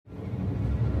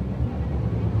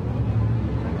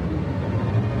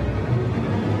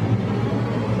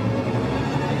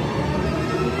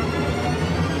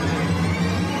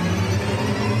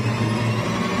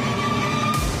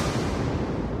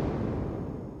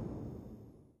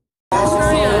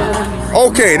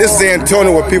Okay, this is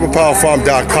Antonio with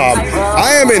PeoplePowerFarm.com.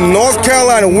 I am in North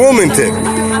Carolina, Wilmington.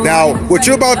 Now, what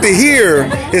you're about to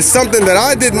hear is something that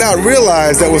I did not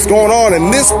realize that was going on in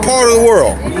this part of the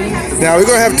world. Now, we're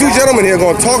going to have two gentlemen here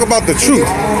going to talk about the truth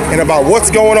and about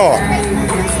what's going on.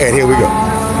 And here we go.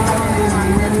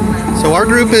 So our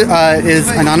group is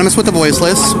Anonymous with the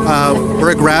Voiceless.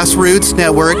 We're a grassroots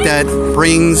network that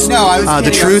brings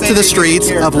the truth to the streets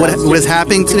of what is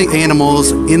happening to the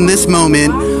animals in this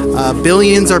moment.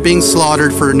 Billions are being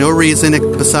slaughtered for no reason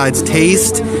besides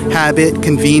taste, habit,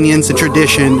 convenience, and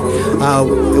tradition,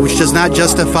 which does not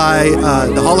justify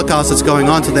the Holocaust that's going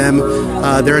on to them,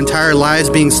 their entire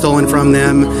lives being stolen from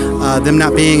them, them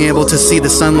not being able to see the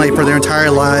sunlight for their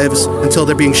entire lives until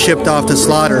they're being shipped off to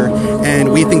slaughter.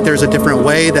 And we think there's a different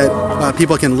way that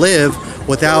people can live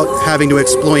without having to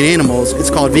exploit animals. It's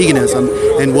called veganism.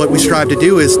 And what we strive to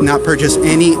do is not purchase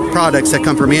any products that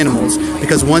come from animals.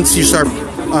 Because once you start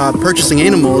purchasing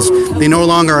animals, they no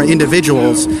longer are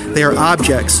individuals, they are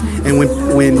objects. And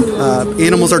when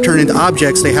animals are turned into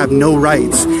objects, they have no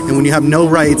rights. And when you have no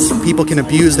rights, people can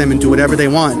abuse them and do whatever they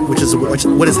want, which is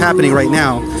what is happening right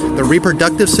now. The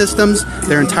reproductive systems,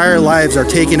 their entire lives are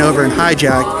taken over and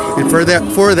hijacked, and for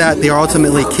that they are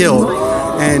ultimately killed.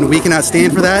 And we cannot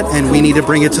stand for that, and we need to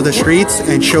bring it to the streets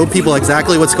and show people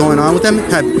exactly what's going on with them,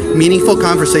 have meaningful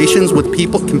conversations with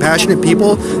people, compassionate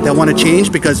people that want to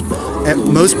change, because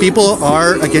most people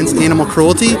are against animal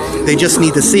cruelty. They just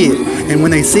need to see it. And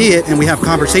when they see it and we have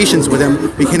conversations with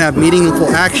them, we can have meaningful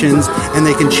actions, and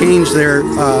they can change their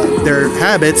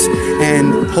habits,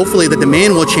 and hopefully the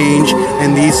demand will change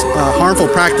and these harmful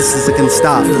practices can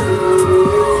stop.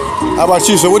 How about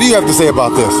you? So what do you have to say about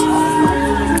this?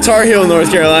 Tar Heel,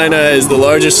 North Carolina is the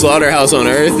largest slaughterhouse on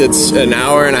earth. It's an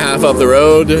hour and a half up the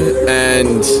road,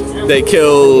 and they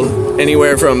kill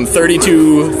anywhere from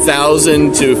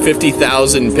 32,000 to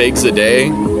 50,000 pigs a day.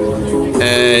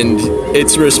 And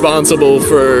it's responsible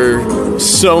for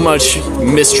so much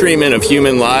mistreatment of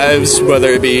human lives, whether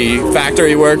it be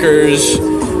factory workers,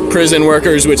 prison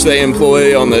workers, which they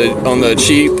employ on the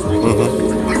cheap,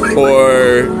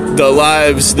 or the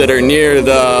lives that are near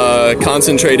the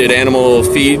concentrated animal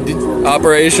feed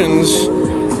operations,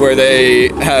 where they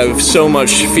have so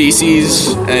much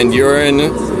feces and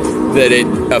urine that it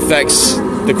affects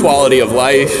the quality of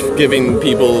life, giving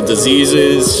people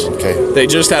diseases. Okay. They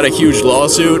just had a huge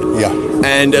lawsuit. Yeah.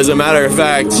 And as a matter of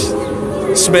fact,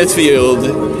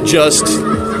 Smithfield just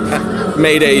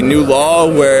made a new law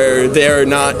where they're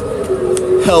not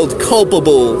held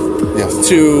culpable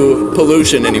to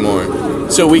pollution anymore.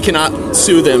 So we cannot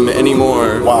sue them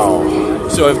anymore. Wow.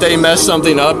 So if they mess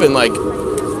something up and like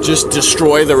just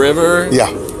destroy the river,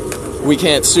 we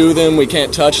can't sue them, we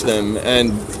can't touch them.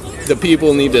 And the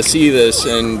people need to see this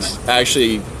and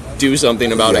actually do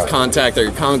something about it. Contact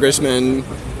their congressman.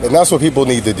 And that's what people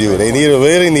need to do. They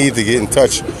really need to get in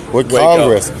touch with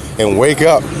Congress and wake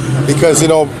up. Because, you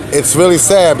know, it's really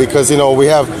sad because, you know, we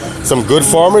have some good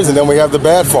farmers and then we have the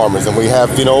bad farmers. And we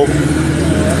have, you know,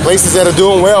 places that are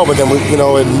doing well, but then, you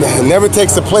know, it never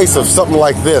takes the place of something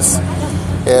like this.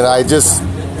 And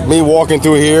me walking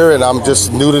through here, and I'm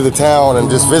just new to the town and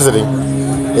just visiting,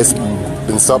 it's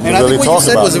been something to really talk about. And I think what you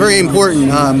said was very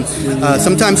important.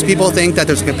 Sometimes people think that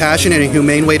there's a compassionate and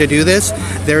humane way to do this.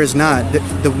 There is not.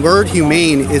 The word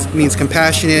humane means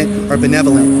compassionate or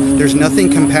benevolent. There's nothing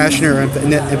compassionate or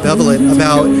benevolent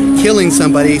about killing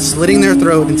somebody, slitting their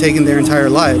throat, and taking their entire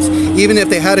lives. Even if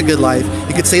they had a good life,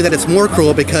 you could say that it's more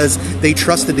cruel because they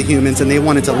trusted the humans and they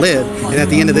wanted to live. And at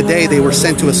the end of the day, they were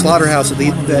sent to a slaughterhouse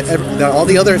that all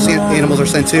the other animals are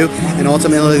sent to, and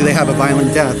ultimately they have a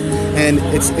violent death. And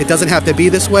it doesn't have to be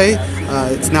this way.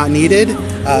 It's not needed.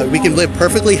 We can live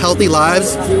perfectly healthy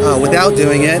lives without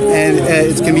doing it, and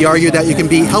it can be argued that you can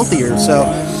be healthier. So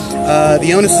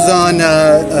the onus is on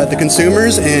the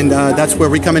consumers, and that's where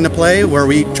we come into play, where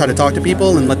we try to talk to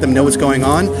people and let them know what's going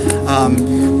on,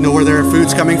 know where their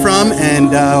food's coming from,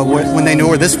 and when they know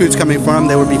where this food's coming from,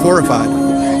 they would be horrified.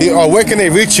 Where can they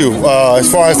reach you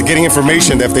as far as getting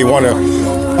information if they want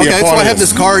to? Okay, so I have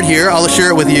this card here. I'll share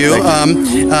it with you.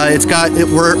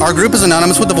 Our group is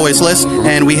Anonymous with the Voiceless,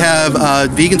 and we have a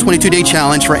Vegan 22-Day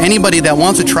Challenge. For anybody that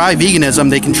wants to try veganism,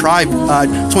 they can try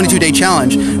 22-Day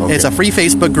Challenge. Okay. It's a free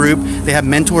Facebook group. They have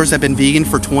mentors that have been vegan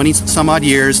for 20-some-odd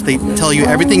years. They tell you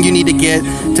everything you need to get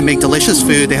to make delicious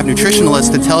food. They have nutritionalists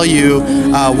to tell you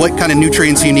what kind of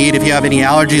nutrients you need if you have any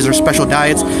allergies or special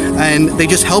diets, and they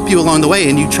just help you along the way.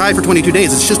 And you try for 22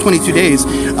 days. It's just 22 days.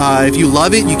 If you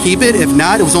love it, you keep it. If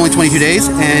not, it was only 22 days,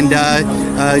 and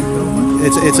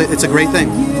it's a great thing.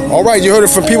 All right, you heard it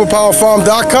from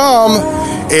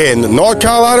PeoplePowerFarm.com in North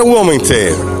Carolina,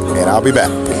 Wilmington, and I'll be back.